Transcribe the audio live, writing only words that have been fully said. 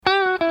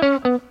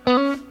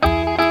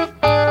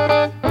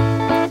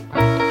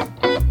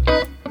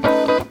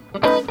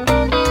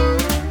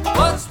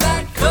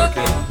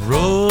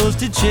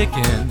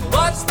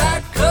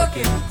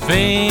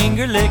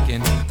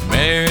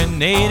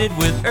marinated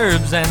with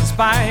herbs and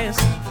spice.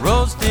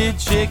 Roasted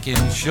chicken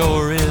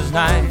sure is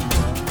nice.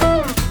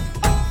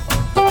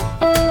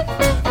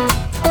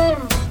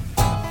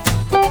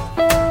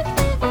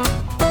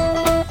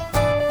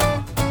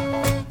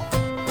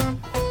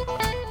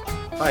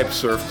 Hi,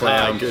 Surf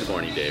Clam. Good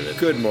morning, David.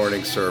 Good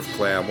morning, Surf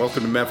Clam.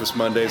 Welcome to Memphis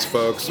Mondays,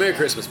 folks. Merry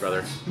Christmas,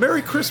 brother.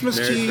 Merry Christmas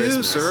to you,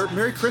 Christmas. sir.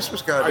 Merry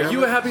Christmas, goddamn. Are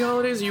you a happy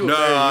holidays? Are you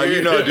No,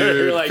 you know, dude.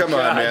 You're like, Come on,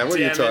 God man. What are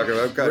you damn talking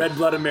it. about? Red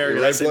blood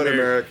American. Red blood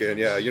American,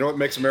 yeah. You know what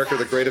makes America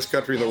the greatest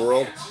country in the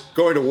world?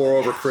 Going to war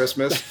over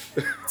Christmas.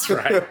 That's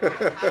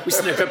right. We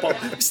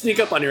sneak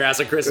up on your ass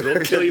at Christmas.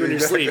 We'll kill you in your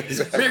sleep.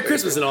 Merry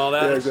Christmas and all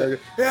that. Yeah, exactly.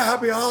 Yeah,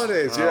 happy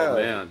holidays, yeah. Oh,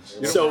 man.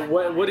 So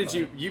what did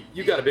you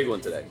got a big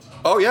one today.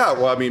 Oh, yeah.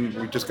 Well, I mean,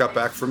 we just got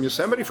back from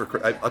Yosemite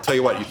for I'll tell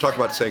you what, you talk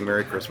about saying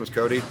Merry Christmas,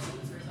 Cody.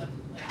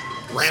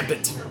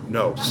 Rampant.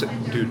 No,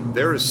 dude,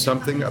 there is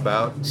something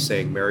about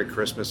saying Merry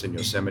Christmas in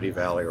Yosemite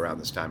Valley around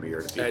this time of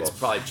year to people. It's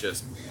probably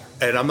just...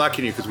 And I'm not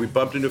kidding you, because we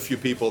bumped into a few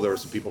people. There were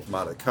some people from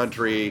out of the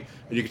country,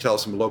 and you could tell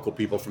some local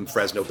people from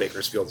Fresno,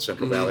 Bakersfield, the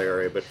Central Valley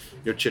area. But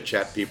you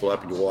chit-chat people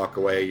up, and you walk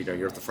away. You know,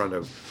 you're at the front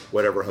of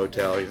whatever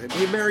hotel. You say,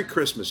 hey, Merry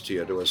Christmas to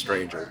you, to a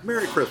stranger.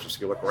 Merry Christmas.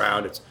 You look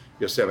around. It's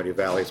Yosemite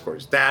Valley, of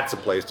course. That's a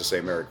place to say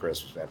Merry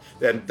Christmas, man.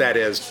 And that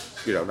is,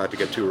 you know, not to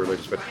get too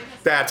religious, but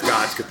that's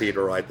God's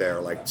cathedral right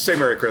there. Like, say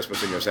Merry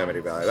Christmas in Yosemite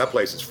Valley. That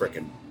place is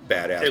freaking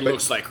badass. It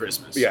looks like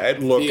Christmas. Yeah,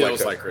 it looked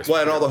like Christmas.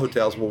 Well, and all the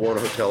hotels, Warner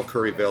Hotel,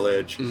 Curry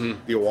Village, the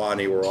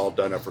Ahwahnee were all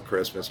done up for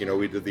Christmas. You know,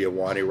 we did the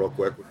Ahwahnee real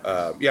quick.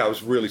 Yeah, it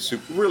was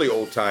really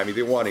old-timey.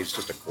 The Ahwahnee is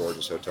just a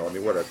gorgeous hotel. I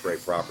mean, what a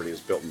great property.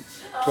 It's built in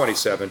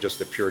 27, just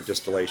the pure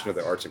distillation of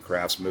the arts and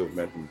crafts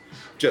movement, and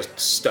just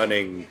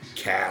stunning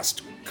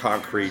cast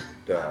concrete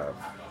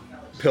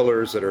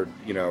pillars that are,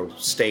 you know,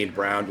 stained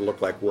brown to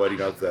look like wood. You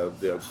know,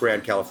 the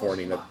Grand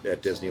Californian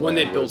at Disneyland. When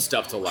they build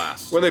stuff to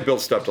last. When they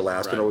build stuff to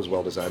last, Right. and it was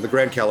well designed. The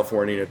Grand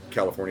Californian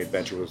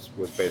Adventure was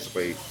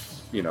basically,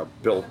 you know,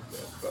 built,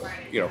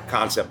 you know,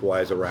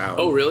 concept-wise around.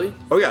 Oh, really?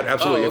 Oh yeah,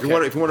 absolutely. Oh, If okay. you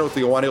want to know what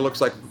the Ahwahnee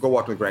looks like, go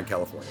walk to the Grand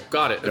Californian.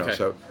 Got it. You know, Okay.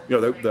 so you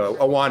know the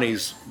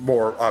Ahwahnee's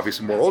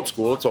obviously more old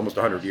school. It's almost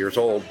 100 years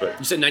old, but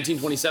You said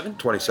 1927?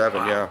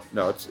 27. Wow. Yeah,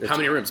 no, it's How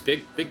many rooms?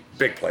 Big?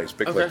 big place,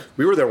 big Okay. place.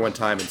 We were there one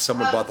time, and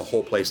someone bought the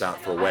whole place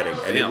out for a wedding,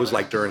 and Damn. it was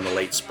like during the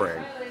late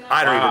spring.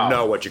 I don't Wow. even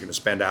know what you're going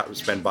to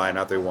spend buying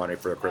out the Ahwahnee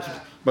for Christmas.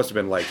 Must have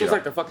been like, you It was know,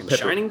 like the fucking Pepper-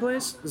 Shining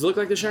place? Does it look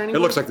like the Shining It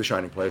place? looks like the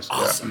Shining Place.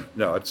 Awesome.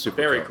 Yeah. No, it's super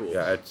Very cool. cool.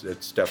 Yeah,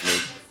 it's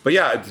definitely. But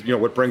yeah, you know,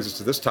 what brings us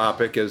to this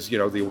topic is, you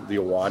know, the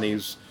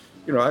Ahwahnees.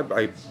 You know,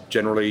 I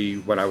generally,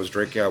 when I was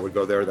drinking, I would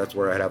go there. That's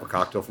where I'd have a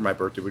cocktail for my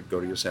birthday. We'd go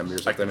to Yosemite or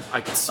something.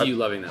 I could see you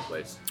loving that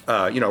place.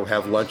 You know,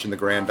 have lunch in the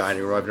grand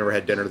dining room. I've never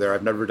had dinner there.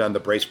 I've never done the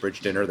Bracebridge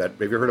dinner. Have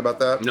you heard about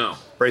that? No.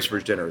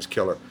 Bracebridge dinner is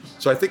killer.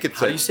 So I think it's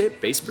How do you say it?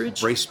 Basebridge?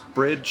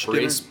 Bracebridge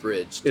dinner?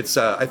 Bracebridge. It's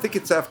I think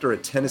it's after a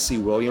Tennessee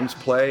Williams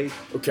play.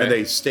 Okay. And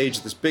they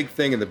staged this big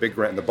thing in the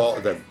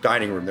the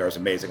dining room there is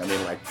amazing. I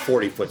mean, like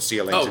 40-foot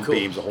ceilings Oh, and cool.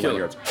 beams, a whole Killer. nine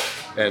yards.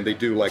 And they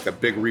do like a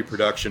big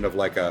reproduction of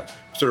like a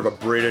sort of a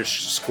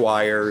British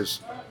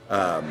squire's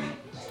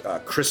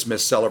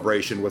Christmas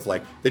celebration with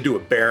like they do a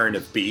baron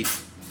of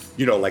beef.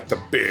 You know, like the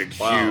big,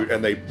 Wow. huge,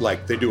 and they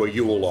do a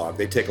Yule log.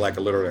 They take like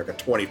a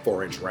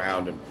 24-inch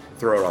round and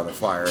throw it on the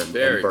fire and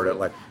Very burn it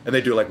cool. and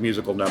they do like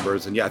musical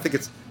numbers. And yeah, I think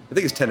it's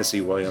Tennessee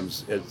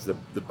Williams is the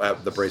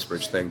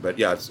Bracebridge thing. But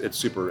yeah, it's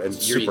super and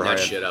You're super eating high. that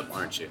end. shit up,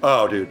 aren't you?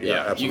 Oh, dude, yeah, yeah,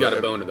 absolutely. you got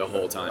a boner the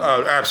whole time.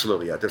 Oh,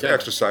 absolutely, yeah. There's Okay.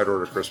 extra side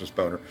order Christmas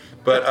boner,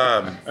 but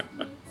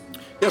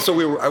yeah.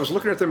 So I was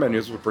looking at their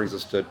menus, which brings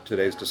us to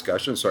today's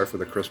discussion. Sorry for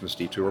the Christmas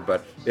detour,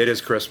 but it is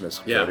Christmas,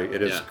 Yeah, Cody.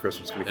 It is yeah.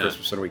 Christmas. It's gonna be Yeah.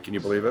 Christmas in a week. Can you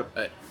believe it?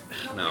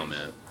 No,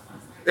 man.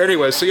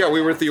 Anyway, so yeah, we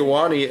were at the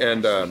Ahwahnee,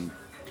 and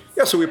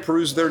yeah, so we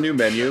perused their new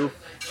menu.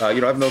 You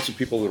know, I've known some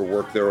people that have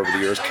worked there over the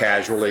years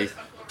casually,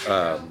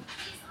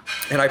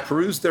 and I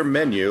perused their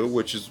menu,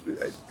 which is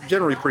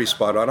generally pretty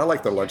spot on. I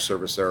like their lunch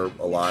service there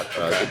a lot.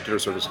 The dinner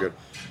service is good,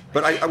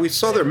 but we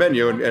saw their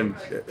menu, and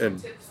you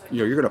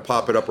know, you're going to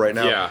pop it up right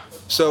now. Yeah.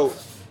 So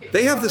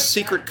they have this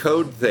secret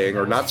code thing,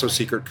 or not so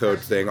secret code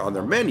thing, on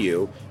their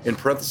menu in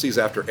parentheses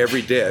after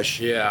every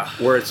dish. Yeah.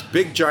 Where it's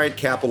big giant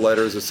capital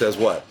letters that says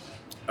what?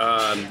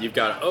 You've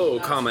got O,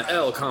 comma,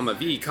 L, comma,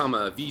 V,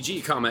 comma,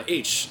 VG, comma,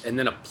 H, and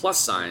then a plus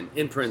sign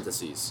in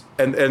parentheses.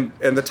 And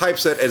the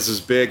typeset is as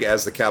big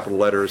as the capital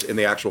letters in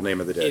the actual name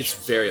of the dish.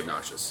 It's very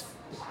obnoxious.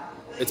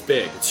 It's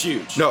big. It's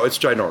huge. No, it's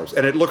ginormous,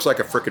 and it looks like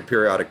a frickin'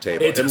 periodic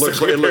table. It does looks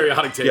look like a it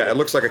periodic table. Yeah, it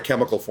looks like a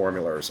chemical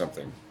formula or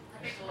something.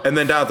 And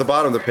then down at the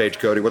bottom of the page,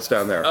 Cody, what's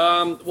down there?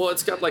 Well,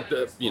 it's got like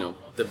the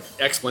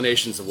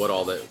explanations of what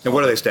all the. and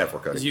what do they stand for,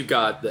 Cody? You've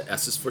got the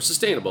S is for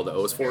sustainable, the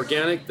O is for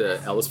organic,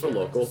 the L is for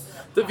local,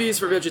 the V is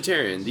for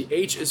vegetarian, the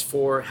H is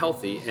for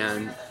healthy,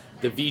 and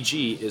the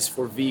VG is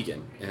for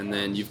vegan. And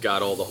then you've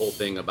got all the whole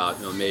thing about,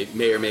 you know,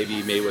 may or may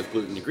be made with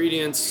gluten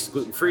ingredients,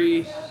 gluten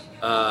free.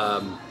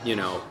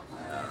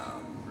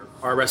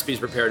 Our recipes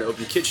prepared in an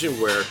open kitchen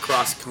where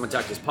cross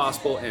contact is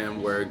possible,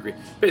 and where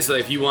basically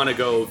if you want to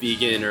go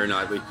vegan or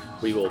not,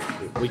 we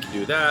can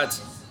do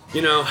that.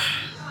 You know,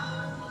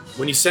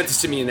 when you sent this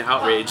to me in the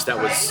outrage, that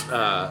was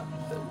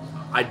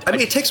I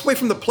mean, it takes away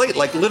from the plate.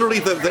 Like literally,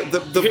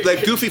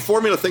 the goofy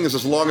formula thing is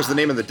as long as the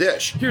name of the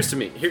dish. Here's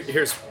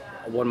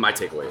one of my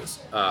takeaways.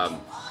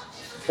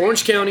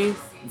 Orange County,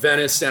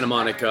 Venice, Santa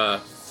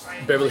Monica,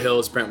 Beverly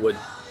Hills, Brentwood.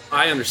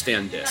 I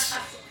understand this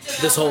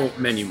whole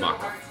menu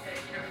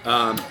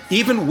mock-up.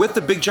 Even with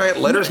the big giant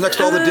letters next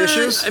to all the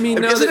dishes. I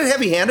mean, isn't it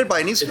heavy-handed by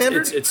any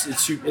standard?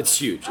 It's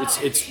huge.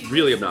 It's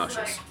really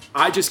obnoxious.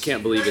 I just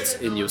can't believe it's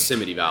in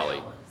Yosemite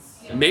Valley.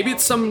 Maybe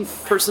it's some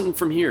person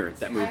from here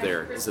that moved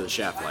there as a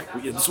chef. Like,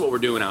 this is what we're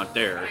doing out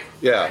there.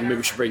 Yeah. Maybe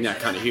we should bring that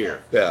kind of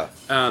here. Yeah.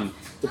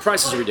 The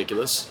prices are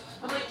ridiculous.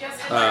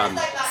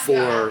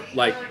 For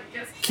like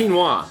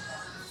quinoa,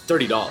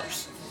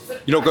 $30.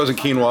 You know what goes in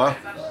quinoa?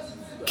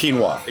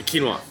 Quinoa.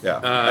 Quinoa.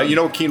 Yeah. You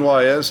know what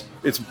quinoa is?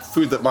 It's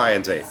food that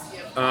Mayans ate.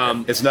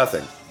 It's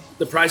nothing.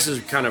 The prices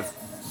are kind of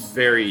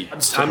very.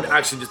 I'm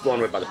actually just blown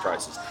away by the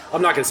prices.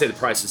 I'm not going to say the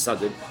price is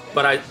something,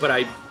 but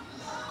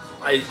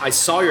I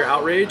saw your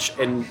outrage,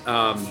 and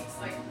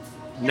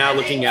now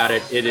looking at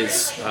it, it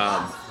is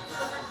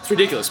it's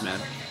ridiculous, man.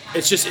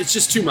 It's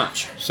just too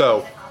much.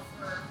 So,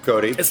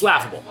 Cody. It's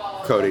laughable.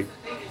 Cody.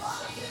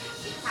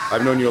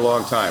 I've known you a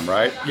long time,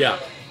 right? Yeah.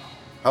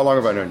 How long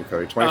have I known you,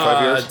 Cody?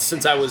 25 years?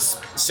 Since I was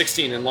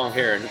 16 and long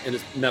hair and in a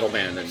metal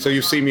band. And So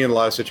you've seen me in a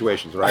lot of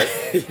situations, right?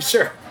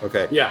 Sure.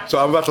 Okay. Yeah. So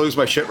I'm about to lose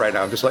my shit right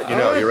now. I'm just letting you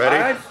know. You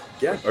ready?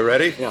 Yeah. Are you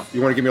ready? Yeah.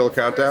 You want to give me a little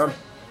countdown?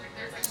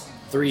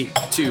 3,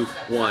 2,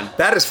 1.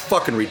 That is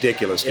fucking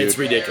ridiculous, dude. It's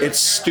ridiculous. It's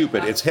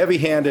stupid. It's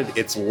heavy-handed.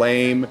 It's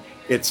lame.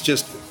 It's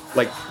just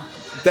like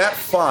that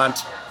font,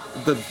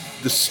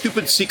 the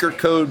stupid secret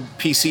code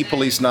PC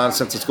police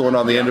nonsense that's going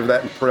on the end of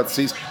that in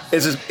parentheses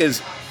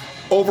is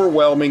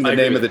overwhelming the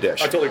name of the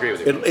dish. I totally agree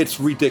with you. It's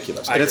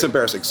ridiculous and it's agree.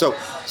 embarrassing.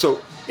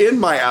 So in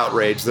my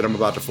outrage that I'm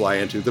about to fly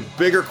into, the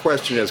bigger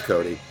question is,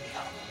 Cody,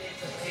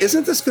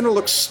 isn't this going to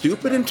look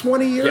stupid in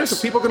 20 years? Yes.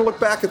 Are people going to look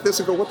back at this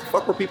and go, what the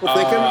fuck were people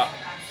thinking?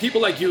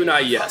 People like you and I,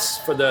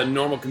 yes. For the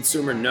normal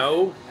consumer,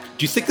 no.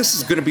 Do you think this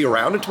is going to be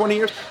around in 20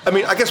 years? I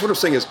mean, I guess what I'm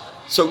saying is,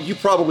 so you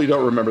probably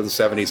don't remember the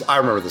 70s. I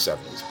remember the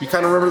 70s. You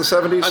kind of remember the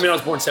 70s? I mean, I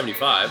was born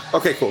 75.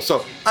 Okay, cool.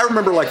 So I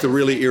remember like the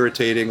really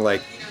irritating,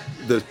 like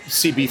the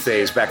CB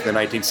phase back in the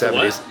 1970s.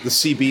 What? The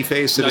CB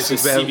phase, Like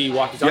Citizens the Band. CB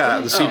walkie-talkie? Yeah,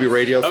 the CB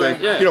radio Okay,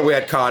 thing. yeah. You know, we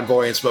had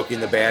Convoy and Smoking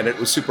the Bandit. It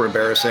was super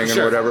embarrassing and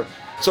Sure. whatever.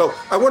 So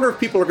I wonder if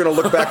people are going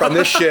to look back on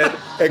this shit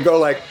and go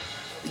like,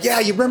 yeah,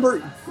 you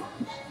remember,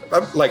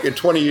 like in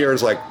 20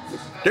 years, like,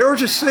 there was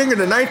this thing in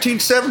the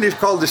 1970s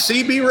called the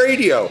CB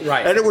radio.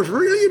 Right. And it was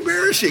really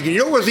embarrassing. And you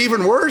know what was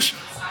even worse?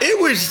 It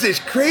was this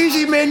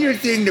crazy menu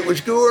thing that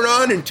was going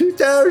on in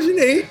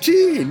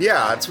 2018.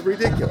 Yeah, it's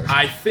ridiculous.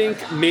 I think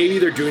maybe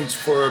they're doing it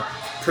for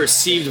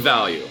perceived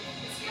value.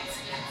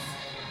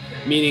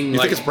 Meaning, You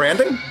like, think it's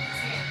branding?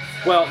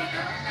 well,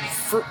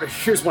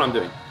 here's what I'm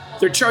doing.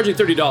 They're charging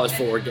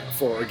 $30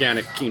 for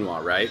organic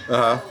quinoa, right?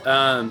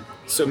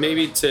 So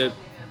maybe to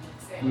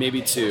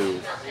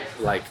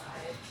like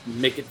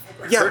make it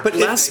hurt but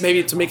less.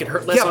 Maybe to make it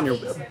hurt less on your.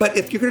 but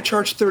if you're going to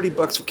charge $30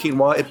 for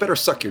quinoa, it better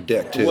suck your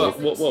dick too.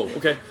 Whoa,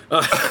 okay.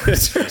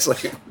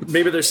 Seriously.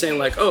 Maybe they're saying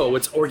like, oh,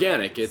 it's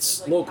organic,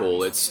 it's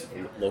local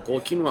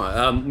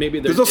quinoa. Maybe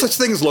There's no such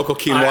thing as local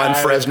quinoa in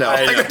Fresno.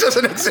 I know. Like, it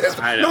doesn't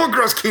exist. I know. No one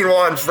grows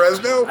quinoa in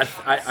Fresno.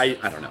 I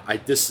don't know.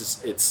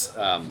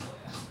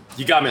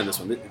 You got me on this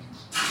one.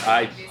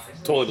 I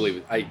totally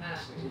believe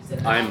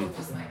it. I'm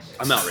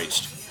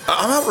outraged.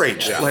 I'm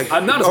outraged. Yeah. Like,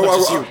 I'm not as much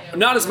as you.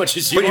 Not as much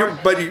as you are.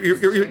 But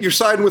you're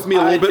siding with me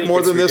a little bit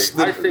more than this.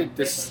 I think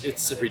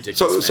it's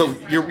ridiculous. So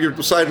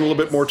you're siding a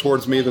little bit more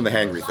towards me than the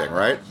hangry thing,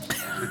 right?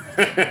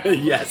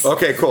 Yes.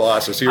 Okay, cool,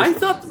 awesome. So I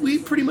thought we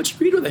pretty much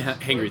agreed with the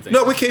hangry thing.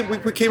 no, we came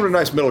to a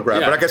nice middle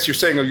ground. Yeah. But I guess you're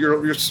saying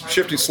you're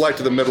shifting slightly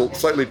to the middle,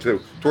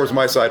 towards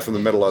my side from the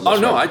middle on this. Oh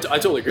no, one. I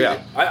totally agree. Yeah.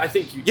 With you. I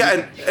think you.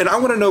 Yeah, and I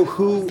want to know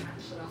who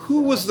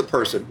was the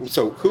person.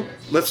 So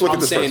let's look I'm at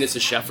this saying person. it's a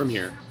chef from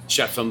here,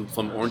 chef from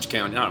Orange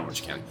County, not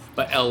Orange County,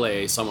 but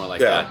L.A. somewhere like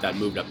Yeah. that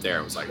moved up there.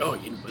 It was like, oh,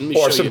 let me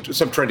Or show you.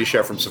 some trendy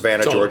chef from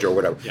Savannah, Totally. Georgia, or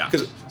whatever. Yeah.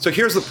 So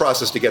here's the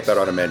process to get that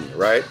on a menu,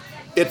 right?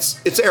 It's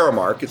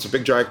Aramark. It's a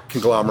big giant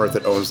conglomerate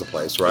that owns the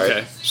place, right?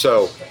 Okay.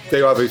 So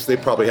they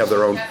probably have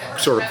their own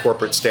sort of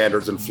corporate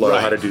standards and flow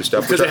Right. how to do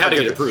stuff. Because which they had I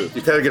to get get it. approved.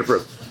 You kind of get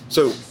approved.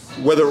 So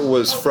whether it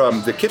was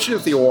from the kitchen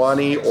at the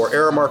Iwani or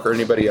Aramark or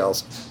anybody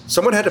else,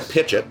 someone had to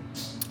pitch it.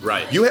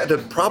 Right. You had to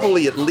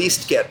probably at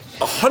least get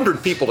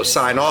 100 people to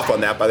sign off on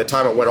that by the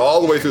time it went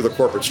all the way through the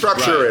corporate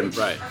structure Right, and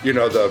right. you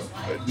know the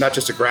not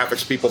just the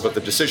graphics people but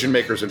the decision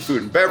makers in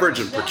food and beverage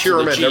and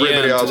procurement and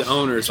everybody GM, else to the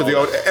owners, to the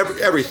all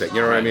everything.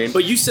 You know what I mean?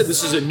 But you said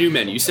this is a new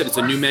menu. You said it's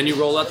a new menu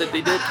rollout that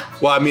they did.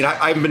 Well, I mean,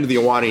 I haven't been to the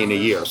Iwani in a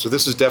year, so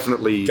this is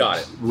definitely Got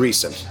it.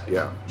 recent.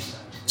 Yeah,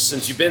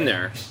 Since you've been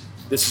there,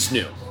 this is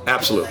new.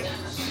 absolutely.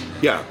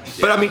 Yeah.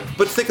 But I mean,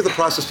 but think of the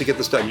process to get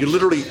this done. You're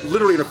literally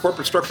in a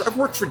corporate structure. I've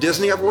worked for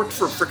Disney. I've worked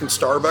for freaking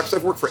Starbucks.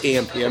 I've worked for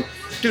AMPM.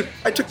 Dude,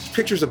 I took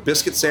pictures of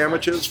biscuit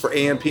sandwiches for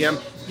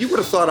AMPM. You would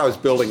have thought I was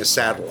building a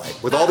satellite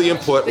with all the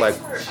input, like,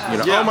 you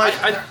know, Yeah,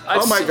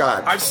 oh my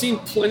God. I've seen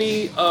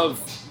plenty of,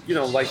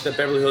 like the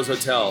Beverly Hills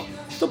Hotel.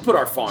 they'll put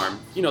our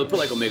farm. They'll put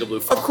like Omega Blue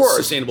Farm, Of course.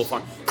 sustainable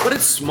farm, but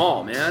it's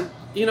small, man.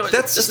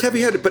 That's just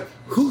heavy-handed. But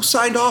who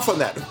signed off on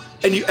that?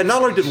 And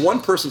not only did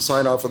one person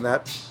sign off on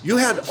that, you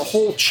had a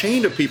whole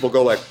chain of people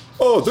go like,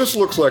 "Oh, this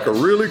looks like a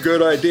really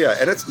good idea,"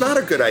 and it's not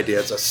a good idea.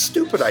 It's a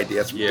stupid idea.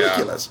 It's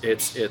ridiculous.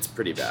 It's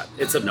pretty bad.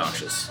 It's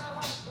obnoxious.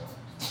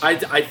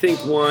 I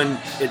think one,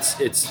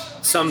 it's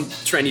some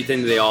trendy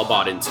thing that they all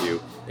bought into,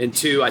 and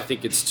two, I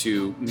think it's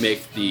to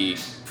make the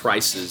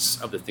prices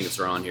of the things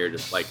that are on here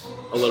just like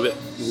a little bit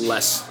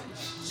less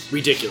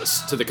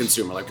ridiculous to the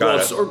consumer. Like, well,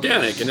 it's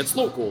organic and it's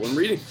local and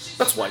reading.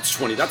 That's why it's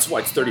 $20. That's why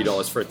it's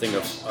 $30 for a thing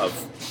of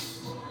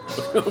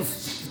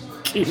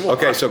quinoa.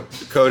 Okay, so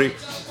Cody,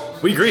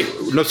 we agree.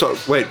 No, so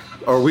wait,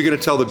 are we going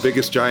to tell the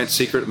biggest giant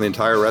secret in the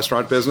entire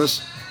restaurant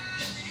business?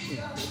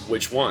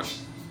 Which one?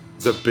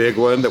 The big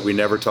one that we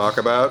never talk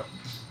about?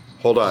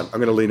 Hold on. I'm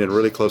going to lean in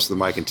really close to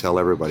the mic and tell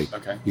everybody.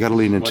 Okay. You got to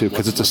lean in too,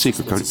 because it's a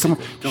secret, Cody. Come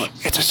on.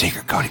 It's a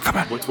secret, Cody. Come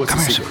on. What's Come the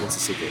here. secret? What's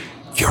the secret?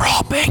 You're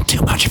all paying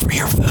too much for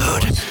your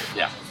food.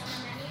 Yeah.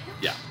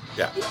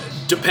 Yeah.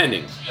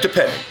 Depending.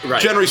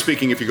 Right. Generally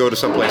speaking, if you go to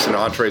some place and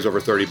entree's over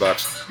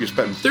 $30, you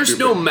spend. There's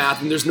no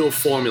math and there's no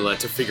formula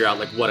to figure out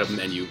like what a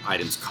menu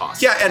items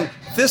cost. Yeah, and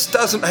this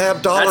doesn't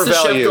have dollar That's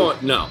the value. chef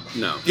going, no.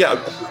 Yeah,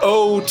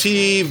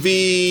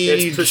 OTV,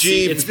 It's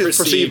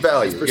perceived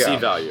value. It's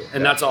perceived value,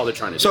 and that's all they're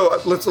trying to do.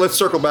 So let's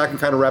circle back and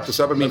kind of wrap this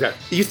up. I mean, Okay.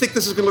 You think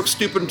this is going to look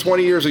stupid in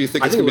 20 years, or you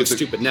think I it's think it going to looks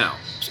stupid now.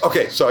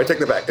 Okay, so I take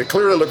that back. It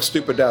clearly looks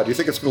stupid now. Do you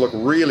think it's going to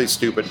look really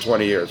stupid in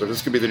 20 years, or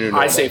this could be the new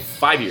normal? I say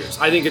 5 years.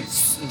 I think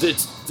this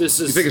is.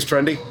 You think it's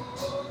trendy?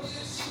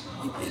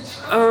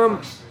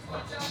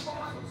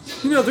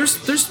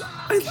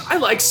 I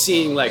like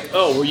seeing like,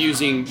 oh, we're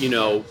using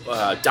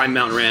Diamond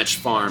Mountain Ranch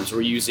farms.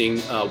 We're using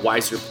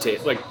Weiser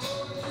potato. Like,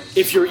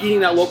 if you're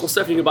eating that local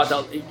stuff, you think about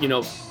that.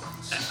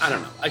 I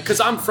don't know, because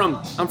I'm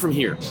from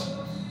here,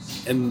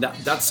 and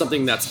that's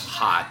something that's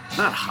hot.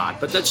 Not hot,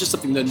 but that's just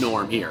something the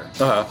norm here.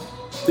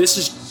 This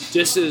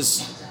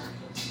is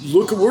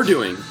look what we're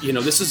doing.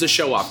 This is a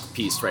show off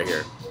piece right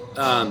here.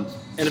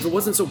 And if it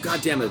wasn't so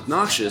goddamn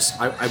obnoxious,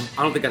 I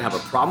don't think I'd have a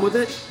problem with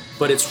it.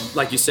 But it's,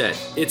 like you said,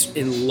 it's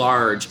in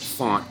large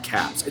font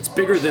caps. It's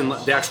bigger than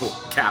the actual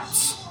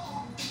caps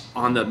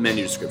on the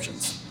menu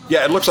descriptions.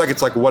 Yeah, it looks like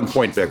it's like 1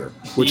 point bigger,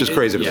 which is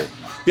crazy to yeah. me.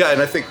 Yeah,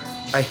 and I think,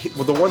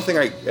 the one thing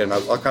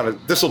I'll kind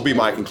of, this will be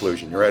my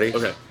conclusion. You ready?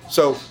 Okay.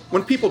 So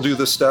when people do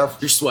this stuff,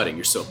 You're sweating.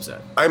 You're so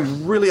upset.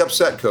 I'm really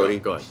upset, Cody.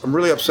 Go ahead. I'm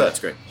really upset. That's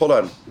great. Hold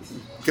on.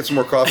 Get some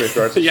more coffee.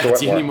 Yeah,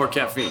 you need more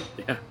caffeine.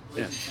 Yeah.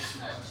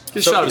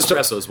 Get a shot of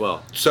espresso as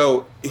well.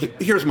 So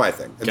here's my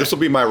thing, and this will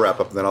be my wrap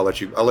up, and then I'll let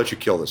you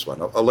kill this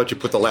one. I'll let you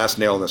put the last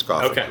nail in this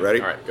coffin. Okay.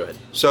 Ready? All right. Go ahead.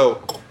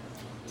 So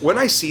when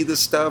I see this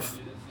stuff,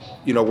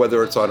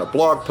 whether it's on a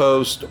blog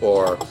post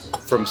or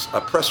from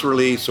a press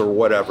release or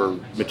whatever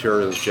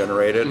material is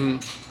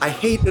generated, I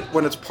hate it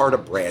when it's part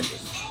of branding.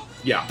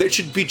 Yeah. It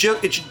should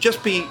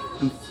just be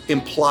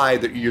implied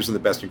that you're using the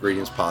best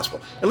ingredients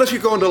possible, unless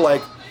you're going to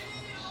like.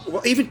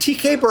 Well, even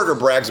TK Burger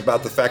brags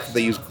about the fact that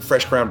they use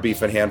fresh ground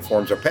beef in hand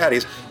forms or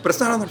patties, but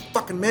it's not on their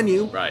fucking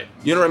menu. Right.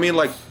 You know what I mean?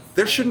 Like,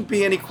 there shouldn't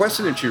be any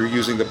question that you're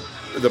using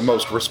the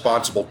most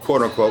responsible,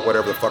 quote unquote,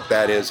 whatever the fuck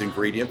that is,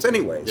 ingredients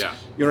anyways. Yeah.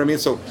 You know what I mean?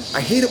 So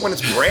I hate it when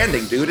it's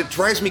branding, dude. It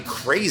drives me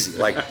crazy.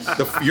 Like,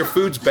 your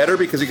food's better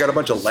because you got a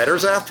bunch of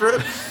letters after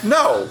it?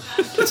 No,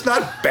 it's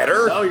not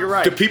better. No, you're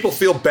right. Do people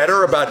feel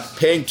better about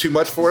paying too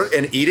much for it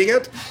and eating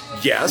it?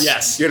 Yes.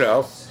 Yes.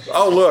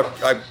 Oh, look,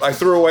 I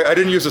threw away, I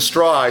didn't use a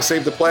straw, I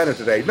saved the planet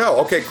today. No,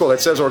 okay, cool, it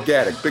says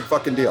organic, big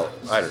fucking deal.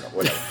 I don't know,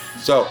 whatever.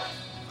 So,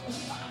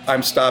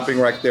 I'm stopping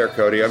right there,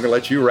 Cody. I'm going to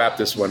let you wrap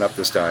this one up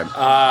this time.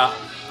 I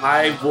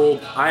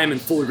am in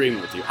full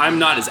agreement with you. I'm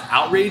not as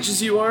outraged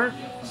as you are.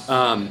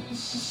 And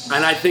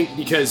I think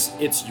because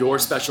it's your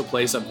special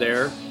place up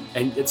there,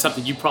 and it's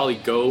something you probably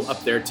go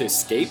up there to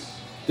escape,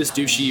 this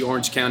douchey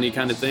Orange County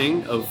kind of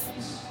thing of,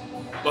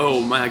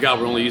 oh my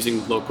God, we're only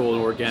using local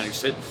and organic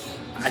shit.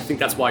 I think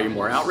that's why you're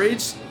more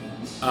outraged,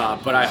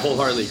 but I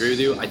wholeheartedly agree with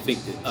you. I think,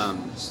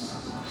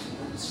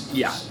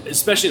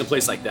 especially in a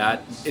place like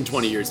that, in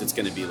 20 years, it's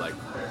going to be like,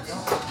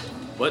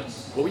 what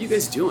were you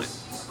guys doing?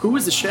 Who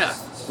was the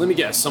chef? Let me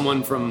guess,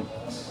 someone from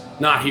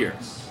not here.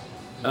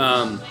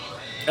 And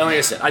like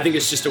I said, I think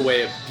it's just a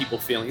way of people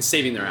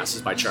saving their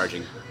asses by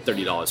charging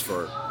 $30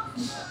 for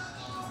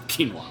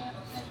quinoa.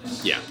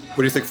 Yeah. What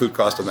do you think food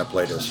cost on that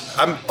plate is?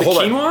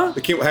 Quinoa?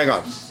 The quinoa, hang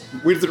on.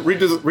 Read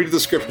the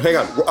description. Hang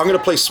on. I'm going to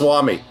play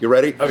Swami. You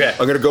ready? Okay.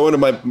 I'm going to go into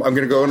my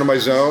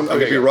zone. I'm going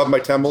to be go. rubbing my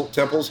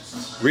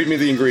temples. Read me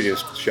the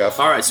ingredients, chef.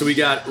 All right, so we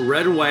got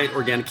red and white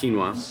organic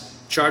quinoa,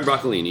 charred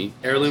broccolini,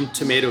 heirloom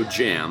tomato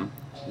jam,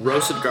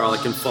 roasted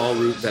garlic and fall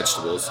root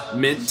vegetables,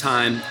 mint,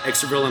 thyme,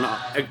 extra virgin.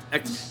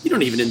 You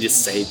don't even need to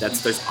say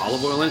there's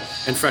olive oil in it,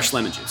 and fresh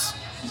lemon juice.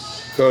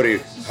 Cody,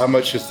 how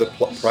much is the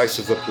price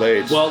of the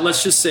plate? Well,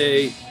 let's just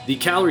say the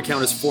calorie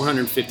count is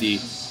 450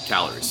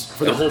 calories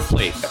for the whole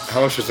plate.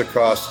 How much does it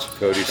cost,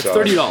 Cody?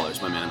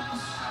 $30, my man.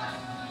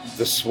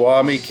 The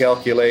Swami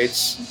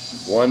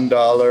calculates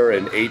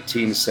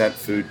 $1.18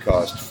 food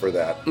cost for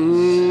that.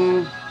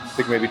 I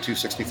think maybe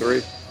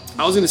 $2.63.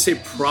 I was going to say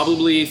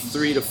probably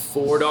 $3 to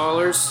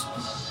 $4.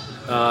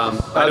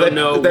 I don't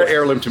know. Their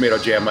heirloom tomato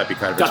jam might be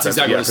kind of That's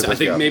expensive. exactly what I said. I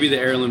think maybe the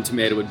heirloom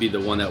tomato would be the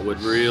one that would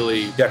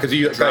really. Yeah, because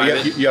you drive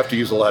it. have to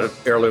use a lot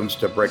of heirlooms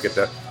to break it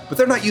down. But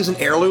they're not using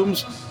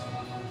heirlooms.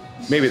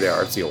 Maybe they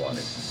are. It's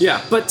Iolani.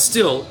 Yeah, but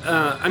still,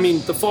 I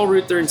mean, the fall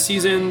root, they're in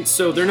season,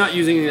 so they're not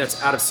using anything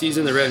that's out of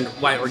season. The red and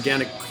white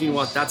organic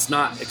quinoa, that's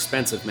not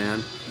expensive,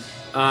 man.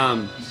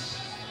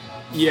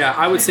 Yeah,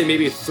 I would say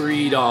maybe a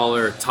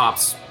 $3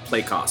 tops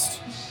play cost.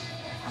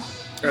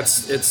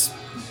 It's A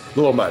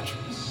little much.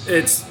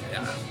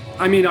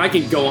 I mean, I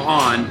can go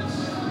on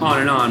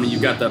and on. I mean,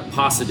 you've got the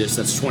pasta dish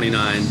that's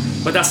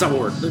 $29, but that's not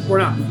what we're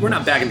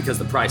not bagging because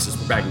of the prices.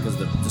 We're bagging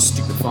because of the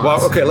stupid fonts.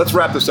 Well, okay, let's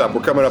wrap this up.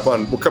 We're coming up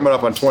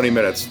on 20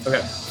 minutes.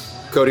 Okay.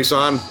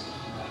 Cody-san.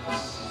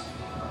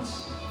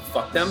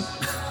 Fuck them.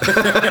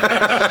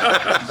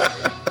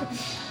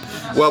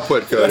 Well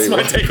put, Cody. That's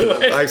my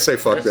takeaway. I say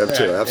fuck them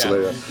too.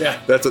 Absolutely. Yeah.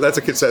 That's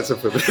a consensus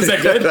for me. Is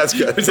that good? That's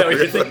good. Is that what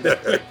you think?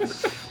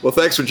 Well,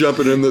 thanks for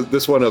jumping in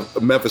this one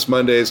of Memphis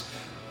Mondays,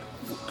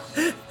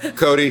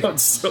 Cody. I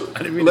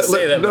didn't mean to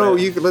say that. No,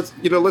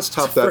 but let's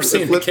top that. first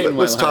thing that came to my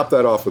Let's top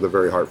that off with a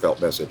very heartfelt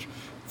message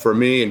for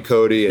me and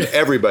Cody and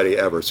everybody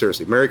ever.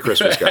 Seriously, Merry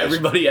Christmas, guys.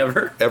 Everybody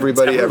ever.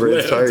 Everybody That's ever. how The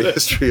it entire lived.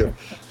 history of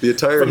the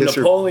entire From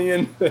history.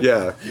 Napoleon.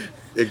 Yeah.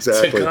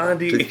 Exactly. To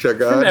Gandhi. To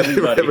Gandhi.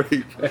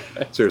 Everybody.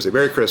 Seriously,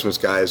 Merry Christmas,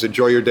 guys.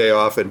 Enjoy your day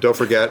off, and don't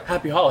forget,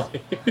 Happy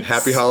holidays.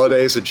 happy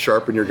holidays, and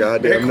sharpen your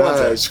goddamn Merry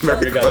Kwanzaa. knives.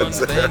 Merry Merry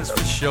Kwanzaa. Kwanzaa. Things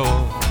for sure.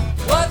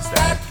 What's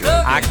that cooking?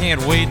 I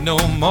can't wait no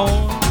more.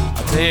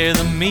 I'll tear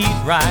the meat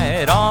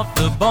right off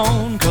the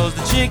bone, 'cause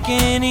the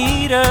chicken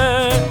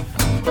eater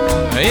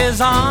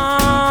is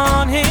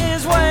on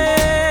his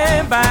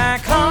way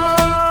back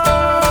home.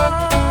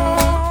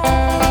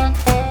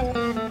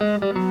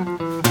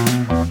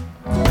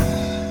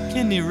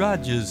 Kenny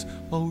Rogers